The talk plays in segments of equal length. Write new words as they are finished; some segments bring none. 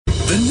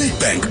The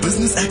Nedbank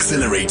Business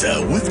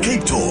Accelerator with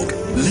Cape Talk.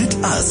 Let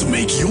us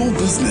make your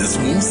business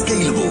more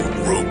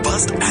scalable,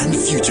 robust and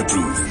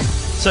future-proof.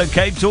 So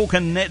Cape Talk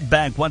and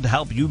Nedbank want to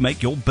help you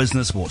make your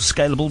business more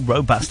scalable,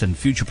 robust and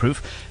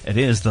future-proof. It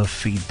is the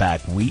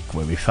feedback week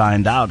where we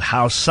find out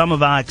how some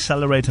of our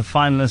Accelerator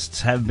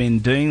finalists have been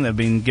doing. They've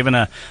been given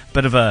a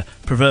bit of a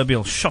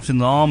proverbial shot in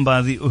the arm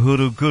by the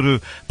Uhuru Guru.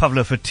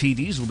 Pavlo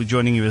Fatidis will be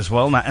joining you as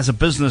well. Now, as a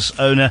business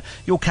owner,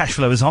 your cash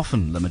flow is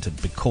often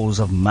limited because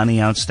of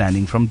money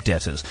outstanding from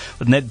debtors.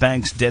 With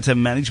Nedbank's debtor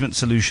management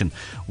solution,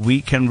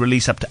 we can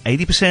release up to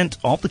 80%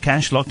 of the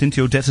cash locked into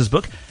your debtors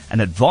book.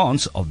 An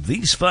advance of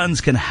these funds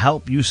can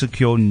help you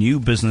secure new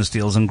business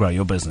deals and grow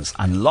your business.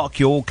 Unlock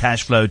your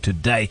cash flow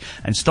today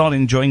and start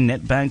enjoying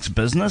Nedbank's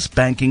business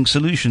banking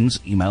solutions.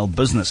 Email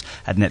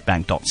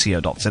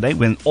business@nedbank.co.za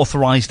when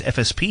authorized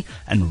FSP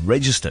and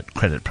registered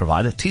credit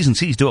provider. T's and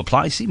C's do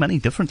apply. See money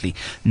differently.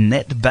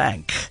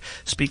 Nedbank.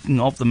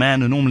 Speaking of the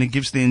man who normally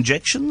gives the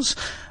injections,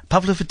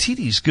 Pavlo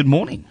Fatidis, good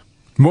morning.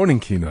 Morning,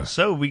 Kino.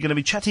 So we're going to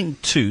be chatting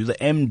to the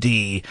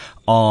MD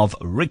of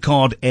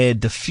Rickard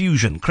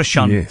Diffusion,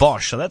 Christiaan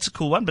Bosch. So that's a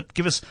cool one, but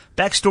give us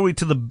backstory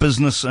to the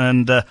business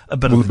and a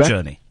bit of the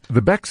journey.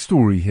 The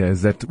backstory here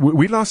is that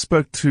we last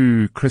spoke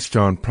to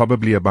Christiaan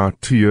probably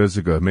about 2 years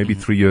ago, maybe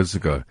 3 years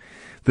ago.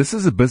 This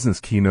is a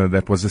business, Kino,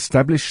 that was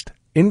established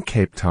in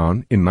Cape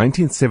Town in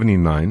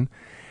 1979,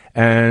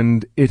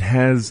 and it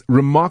has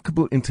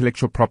remarkable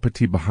intellectual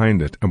property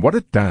behind it. And what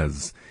it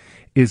does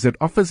is it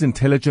offers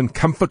intelligent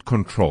comfort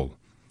control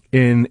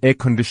in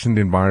air-conditioned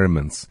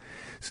environments.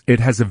 It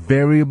has a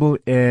variable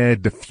air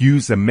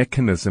diffuser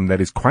mechanism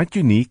that is quite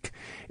unique.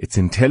 It's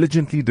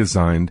intelligently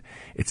designed.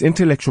 Its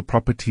intellectual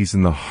property is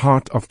in the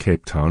heart of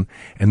Cape Town.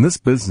 And this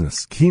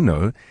business,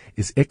 Kino,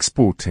 is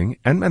exporting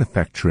and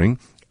manufacturing,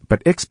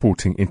 but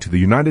exporting into the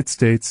United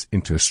States,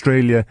 into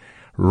Australia,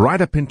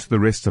 right up into the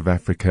rest of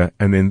Africa,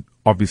 and then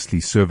obviously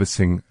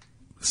servicing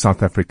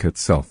South Africa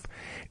itself.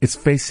 It's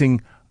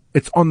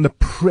on the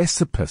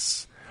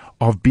precipice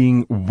of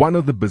being one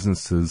of the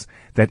businesses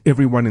that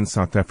everyone in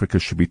South Africa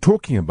should be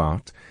talking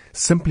about,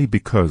 simply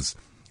because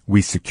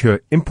we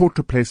secure import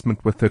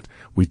replacement with it,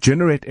 we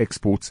generate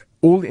exports,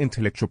 all the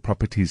intellectual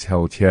property is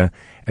held here,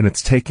 and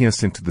it's taking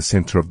us into the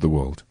center of the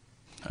world.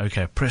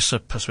 Okay,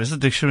 precipice. Where's the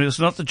dictionary? It's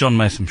not the John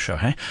Mason show,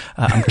 hey?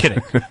 I'm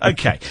kidding.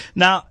 Okay.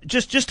 Now,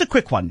 just a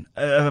quick one,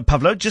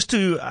 Pavlo, just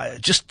to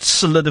just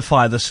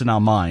solidify this in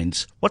our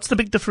minds. What's the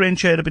big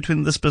differentiator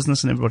between this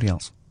business and everybody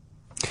else?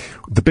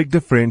 The big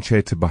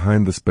differentiator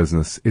behind this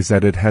business is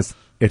that it has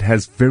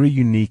very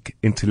unique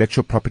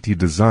intellectual property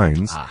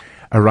designs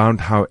around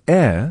how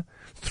air,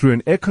 through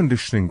an air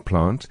conditioning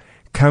plant,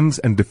 comes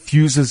and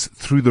diffuses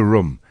through the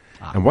room.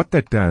 And what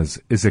that does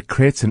is it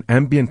creates an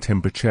ambient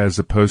temperature as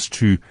opposed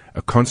to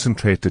a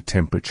concentrated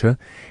temperature.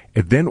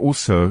 It then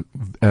also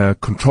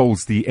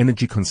controls the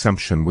energy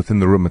consumption within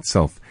the room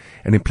itself.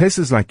 And in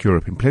places like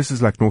Europe, in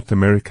places like North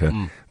America,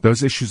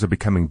 those issues are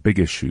becoming big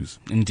issues.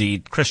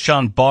 Indeed.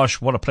 Christiaan Bosch,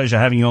 what a pleasure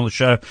having you on the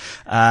show.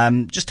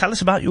 Just tell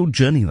us about your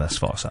journey thus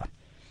far, sir.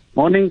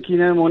 Morning,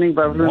 Kino. Morning,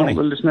 Pavlo. Morning,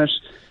 listeners.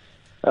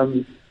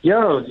 We've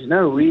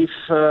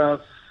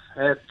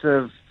had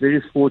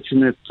very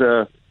fortunate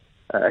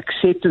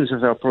acceptance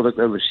of our product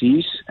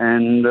overseas,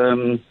 and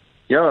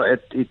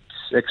its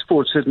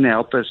exports certainly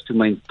help us to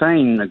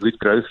maintain a good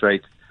growth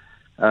rate,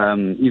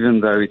 even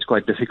though it's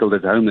quite difficult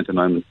at home at the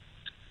moment.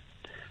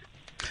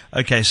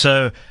 Okay,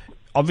 so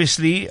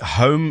obviously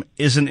home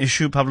is an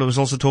issue. Pavlo was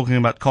also talking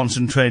about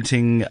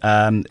concentrating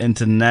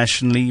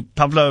internationally.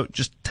 Pavlo,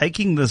 just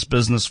taking this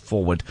business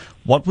forward,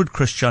 what would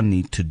Christiaan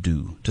need to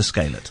do to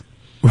scale it?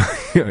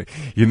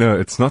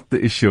 It's not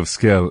the issue of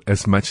scale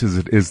as much as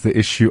it is the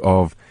issue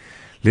of,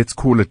 let's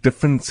call it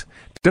different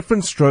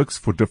strokes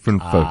for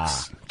different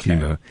folks,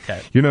 Kino.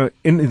 Okay.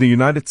 In the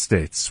United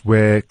States,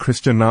 where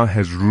Christiaan now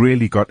has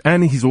really got,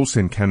 and he's also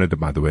in Canada,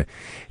 by the way,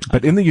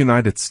 but in the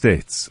United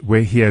States,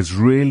 where he has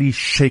really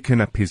shaken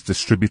up his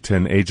distributor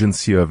and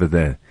agency over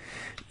there,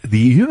 the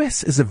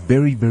US is a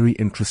very, very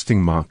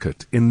interesting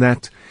market in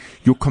that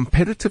your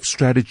competitive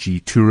strategy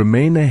to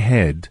remain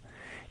ahead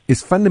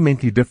is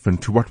fundamentally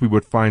different to what we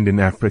would find in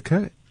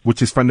Africa,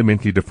 which is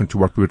fundamentally different to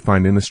what we would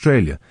find in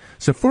Australia.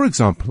 So, for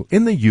example,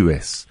 in the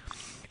US,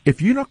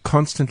 if you're not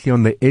constantly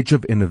on the edge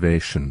of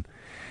innovation,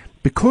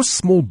 because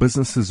small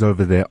businesses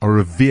over there are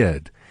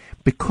revered,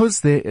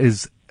 because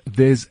there's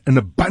an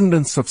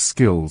abundance of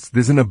skills,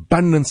 there's an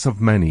abundance of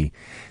money,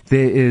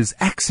 there is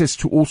access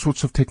to all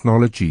sorts of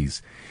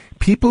technologies,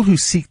 people who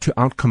seek to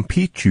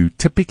outcompete you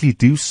typically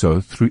do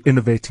so through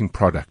innovating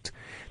product.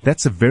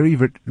 That's a very,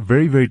 very,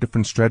 very, very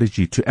different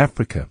strategy to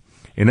Africa.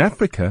 In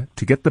Africa,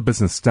 to get the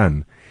business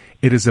done,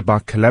 it is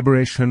about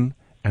collaboration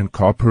and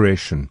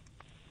cooperation.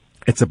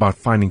 It's about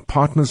finding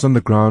partners on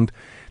the ground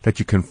that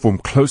you can form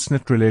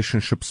close-knit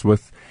relationships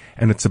with,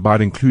 and it's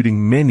about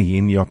including many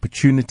in the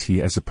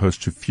opportunity as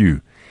opposed to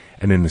few.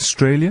 And in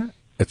Australia,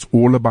 it's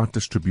all about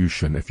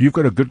distribution. If you've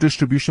got a good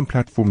distribution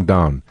platform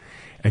down,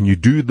 and you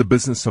do the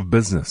business of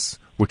business,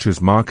 which is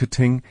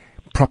marketing,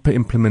 proper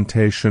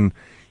implementation,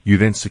 you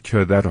then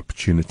secure that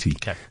opportunity.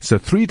 Okay. So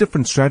 3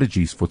 different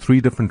strategies for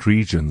 3 different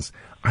regions.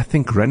 I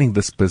think running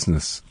this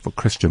business for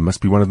Christian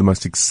must be one of the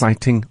most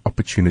exciting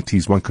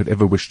opportunities one could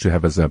ever wish to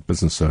have as a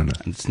business owner.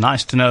 And it's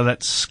nice to know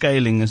that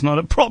scaling is not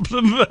a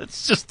problem.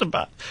 It's just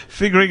about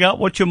figuring out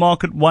what your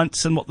market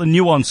wants and what the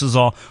nuances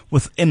are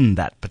within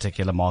that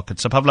particular market.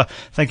 So, Pavla,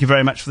 thank you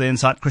very much for the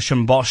insight.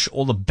 Christiaan Bosch,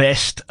 all the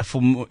best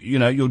for,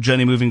 your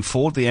journey moving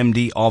forward, the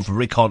MD of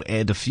Rickard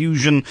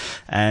Diffusion.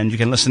 And you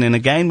can listen in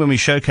again when we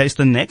showcase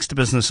the next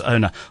business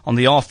owner on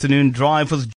the afternoon drive with